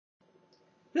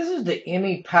This is the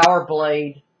Emie Power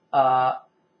Blade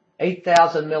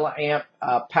 8,000 milliamp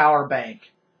power bank.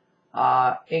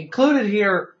 Included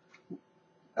here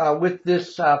with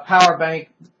this power bank,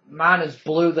 mine is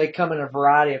blue. They come in a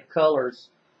variety of colors.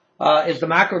 Is the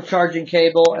micro charging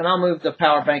cable, and I'll move the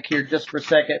power bank here just for a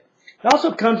second. It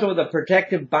also comes with a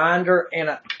protective binder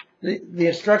and the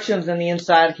instructions on the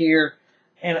inside here,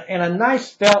 and a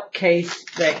nice felt case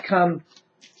that comes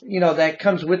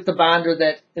with the binder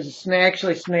that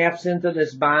actually snaps into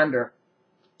this binder.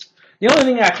 The only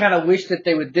thing I kind of wish that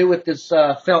they would do with this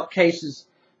felt case is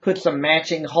put some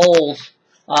matching holes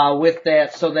with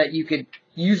that so that you could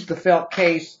use the felt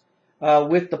case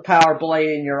with the power blade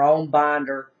in your own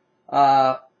binder,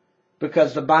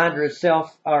 because the binder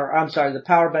itself, or I'm sorry, the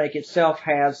power bank itself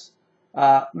has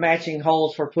matching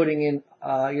holes for putting in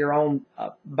your own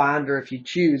binder if you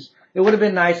choose. It would have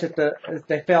been nice if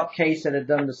the felt case had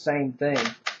done the same thing.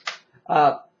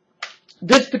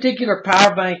 This particular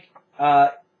power bank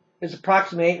is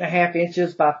approximately 8.5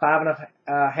 inches by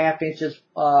 5.5 inches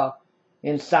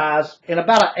in size, and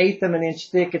about 1/8 of an inch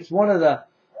thick. It's one of the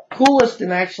coolest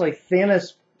and actually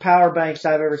thinnest power banks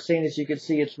I've ever seen. As you can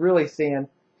see, it's really thin.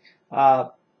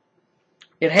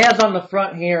 It has on the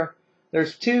front here,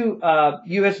 there's two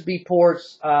USB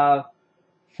ports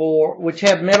which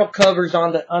have metal covers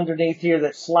on underneath here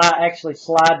that actually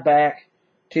slide back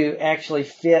to actually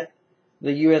fit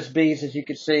the USBs, as you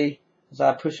can see as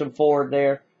I push them forward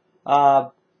there.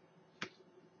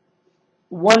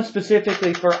 One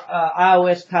specifically for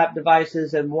iOS type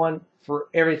devices and one for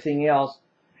everything else.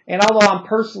 And although I'm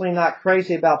personally not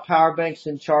crazy about power banks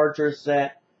and chargers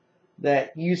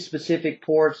that use specific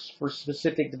ports for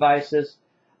specific devices,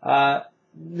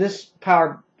 this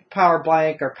power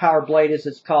bank, or power blade as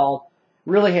it's called,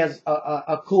 really has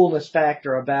a coolness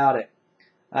factor about it.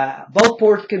 Both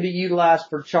ports can be utilized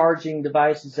for charging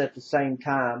devices at the same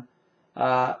time.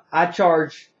 I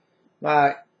charge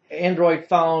my Android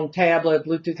phone, tablet,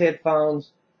 Bluetooth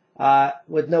headphones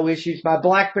with no issues. My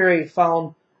BlackBerry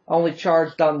phone only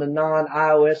charged on the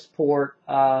non-iOS port,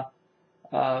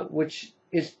 which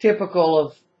is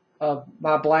typical of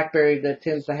my BlackBerry that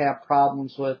tends to have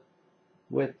problems with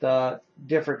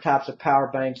different types of power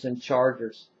banks and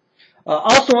chargers.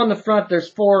 Also on the front, there's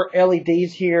 4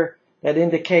 LEDs here that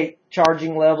indicate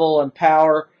charging level and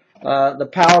power, the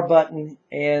power button,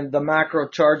 and the micro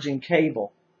charging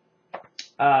cable.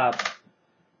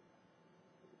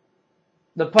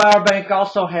 The power bank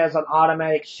also has an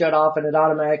automatic shut-off, and it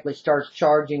automatically starts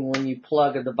charging when you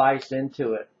plug a device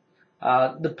into it.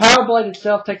 The power blade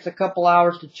itself takes a couple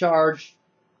hours to charge,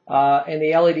 and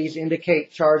the LEDs indicate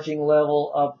charging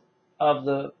level of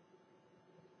the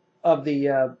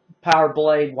power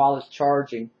blade while it's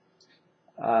charging.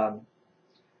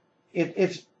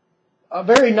 It's a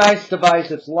very nice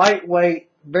device. It's lightweight,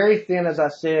 very thin, as I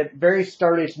said, very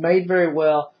sturdy. It's made very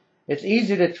well. It's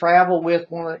easy to travel with,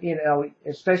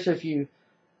 especially if you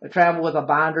travel with a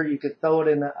binder. You could throw it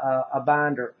in a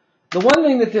binder. The one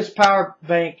thing that this power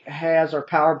bank has, or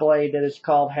power blade that it's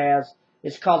called has,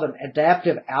 is called an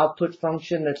adaptive output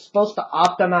function that's supposed to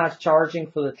optimize charging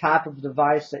for the type of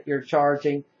device that you're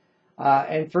charging.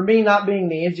 And for me, not being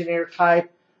the engineer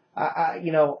type,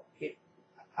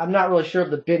 I'm not really sure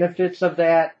of the benefits of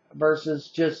that versus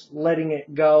just letting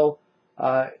it go.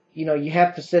 You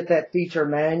have to set that feature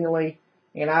manually,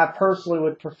 and I personally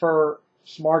would prefer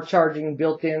smart charging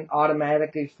built in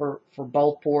automatically for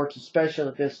both ports, especially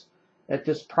at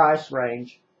this price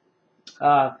range.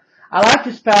 I like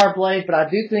this power blade, but I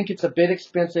do think it's a bit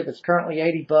expensive. It's currently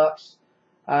 $80.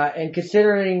 And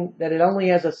considering that it only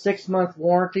has a 6-month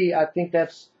warranty, I think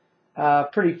that's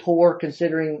pretty poor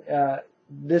considering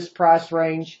this price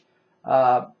range.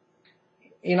 Overall,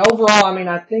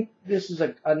 I think this is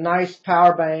a nice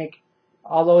power bank.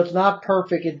 Although it's not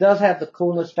perfect, it does have the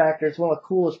coolness factor. It's one of the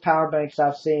coolest power banks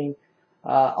I've seen.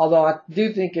 Although I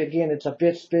do think, again, it's a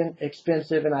bit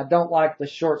expensive, and I don't like the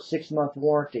short 6-month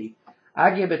warranty.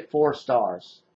 I give it 4 stars.